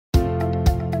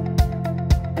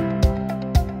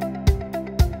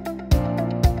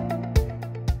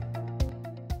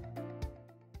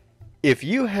If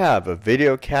you have a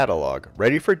video catalog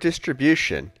ready for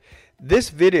distribution,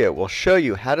 this video will show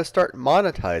you how to start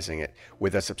monetizing it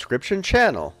with a subscription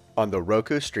channel on the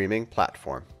Roku streaming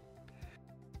platform.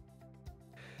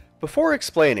 Before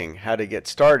explaining how to get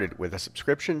started with a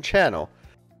subscription channel,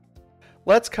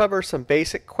 let's cover some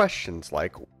basic questions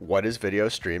like what is video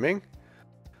streaming,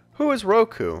 who is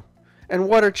Roku, and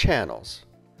what are channels?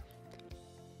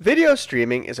 Video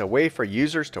streaming is a way for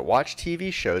users to watch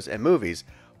TV shows and movies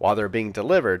while they're being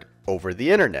delivered over the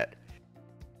internet.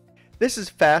 This is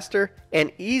faster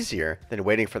and easier than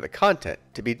waiting for the content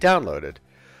to be downloaded.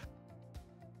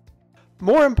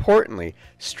 More importantly,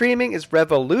 streaming is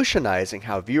revolutionizing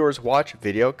how viewers watch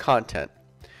video content.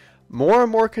 More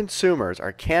and more consumers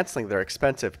are canceling their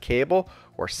expensive cable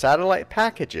or satellite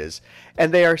packages,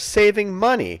 and they are saving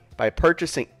money by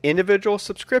purchasing individual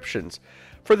subscriptions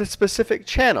for the specific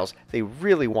channels they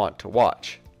really want to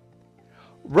watch.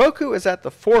 Roku is at the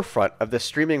forefront of the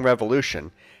streaming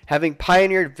revolution, having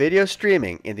pioneered video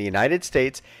streaming in the United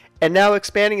States and now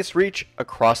expanding its reach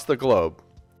across the globe.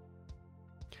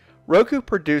 Roku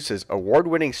produces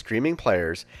award-winning streaming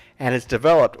players and has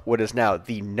developed what is now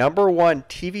the #1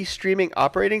 TV streaming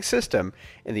operating system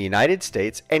in the United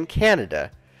States and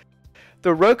Canada.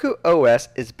 The Roku OS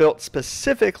is built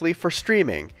specifically for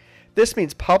streaming. This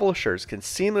means publishers can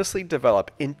seamlessly develop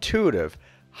intuitive,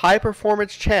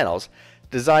 high-performance channels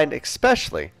designed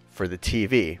especially for the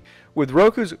TV. With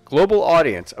Roku's global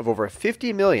audience of over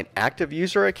 50 million active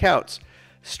user accounts,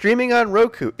 streaming on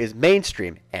Roku is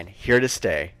mainstream and here to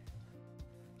stay.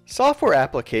 Software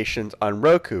applications on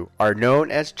Roku are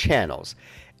known as channels,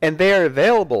 and they are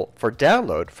available for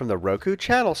download from the Roku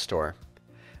Channel Store.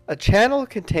 A channel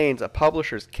contains a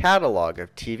publisher's catalog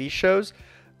of TV shows,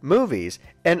 movies,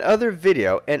 and other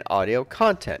video and audio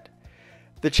content.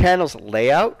 The channel's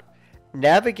layout,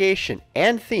 navigation,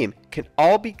 and theme can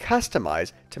all be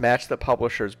customized to match the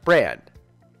publisher's brand.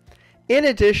 In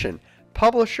addition,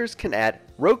 publishers can add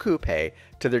Roku Pay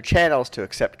to their channels to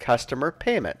accept customer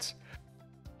payments.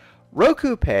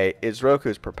 Roku Pay is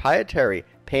Roku's proprietary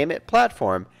payment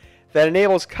platform that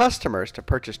enables customers to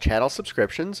purchase channel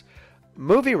subscriptions,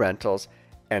 movie rentals,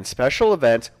 and special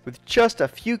events with just a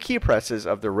few key presses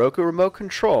of the Roku remote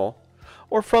control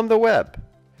or from the web.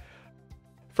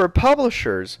 For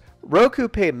publishers, Roku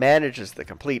Pay manages the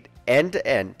complete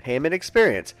end-to-end payment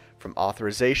experience from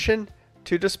authorization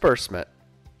to disbursement.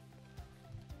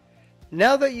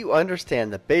 Now that you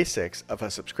understand the basics of a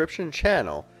subscription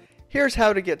channel, here's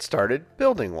how to get started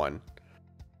building one.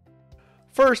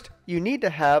 First, you need to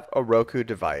have a Roku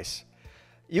device.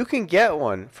 You can get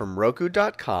one from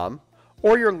Roku.com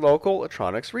or your local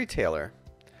electronics retailer.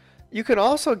 You can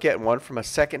also get one from a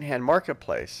secondhand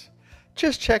marketplace.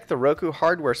 Just check the Roku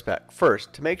hardware spec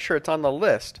first to make sure it's on the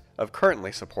list of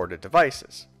currently supported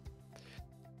devices.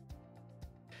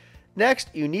 Next,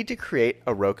 you need to create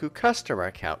a Roku customer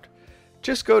account.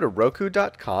 Just go to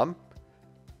Roku.com,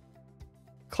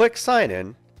 click Sign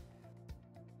In,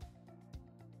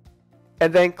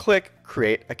 and then click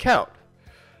Create Account.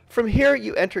 From here,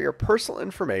 you enter your personal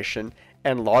information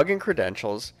and login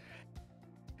credentials,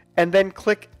 and then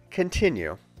click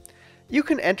Continue. You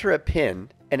can enter a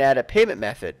PIN and add a payment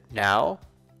method now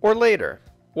or later.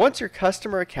 Once your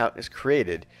customer account is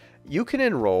created, you can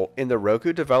enroll in the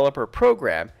Roku Developer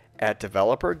Program at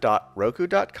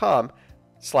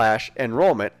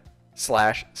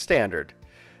developer.roku.com/enrollment/standard.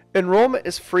 Enrollment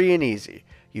is free and easy.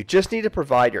 You just need to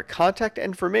provide your contact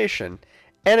information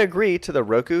and agree to the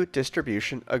Roku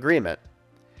distribution agreement.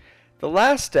 The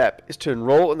last step is to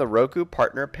enroll in the Roku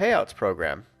Partner Payouts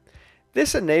program.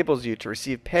 This enables you to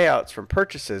receive payouts from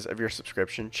purchases of your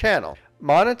subscription channel.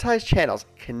 Monetized channels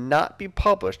cannot be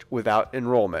published without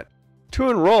enrollment. To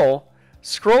enroll,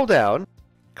 scroll down,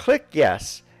 click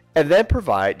Yes, and then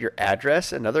provide your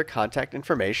address and other contact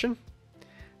information.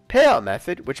 Payout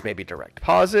method, which may be direct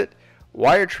deposit,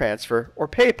 wire transfer, or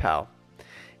PayPal.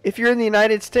 If you're in the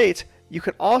United States, you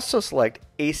can also select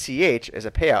ACH as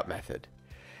a payout method.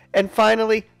 And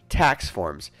finally, tax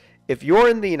forms. If you're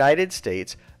in the United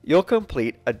States, you'll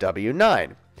complete a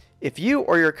W-9. If you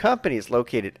or your company is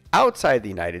located outside the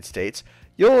United States,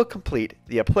 you'll complete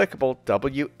the applicable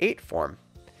W-8 form.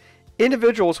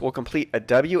 Individuals will complete a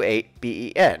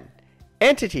W-8-BEN.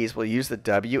 Entities will use the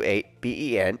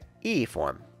W-8-BEN-E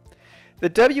form. The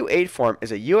W-8 form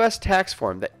is a U.S. tax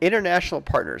form that international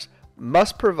partners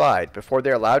must provide before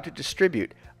they're allowed to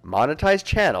distribute monetized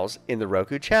channels in the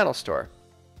Roku Channel Store.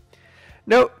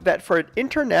 Note that for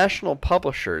international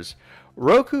publishers,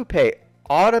 Roku Pay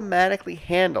automatically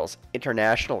handles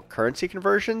international currency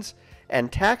conversions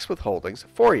and tax withholdings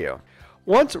for you.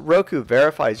 Once Roku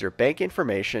verifies your bank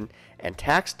information and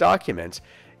tax documents,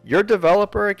 your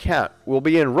developer account will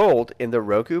be enrolled in the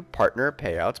Roku Partner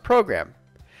Payouts program.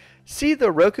 See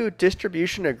the Roku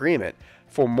Distribution Agreement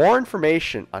for more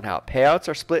information on how payouts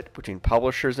are split between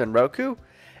publishers and Roku,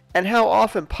 and how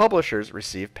often publishers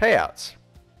receive payouts.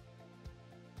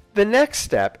 The next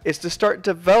step is to start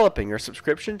developing your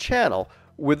subscription channel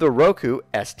with the Roku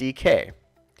SDK.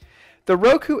 The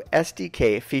Roku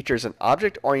SDK features an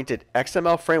object-oriented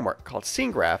XML framework called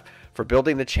SceneGraph for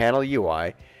building the channel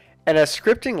UI, and a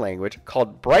scripting language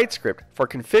called BrightScript for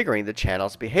configuring the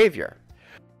channel's behavior.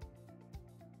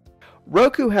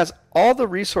 Roku has all the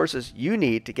resources you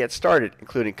need to get started,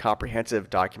 including comprehensive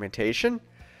documentation,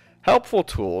 helpful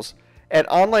tools, and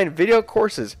online video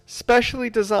courses specially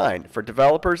designed for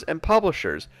developers and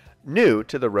publishers new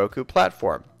to the Roku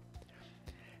platform.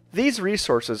 These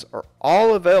resources are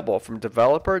all available from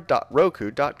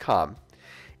developer.roku.com.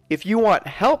 If you want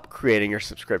help creating your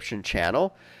subscription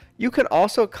channel, you can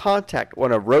also contact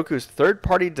one of Roku's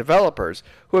third-party developers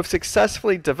who have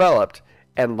successfully developed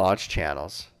and launched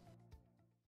channels.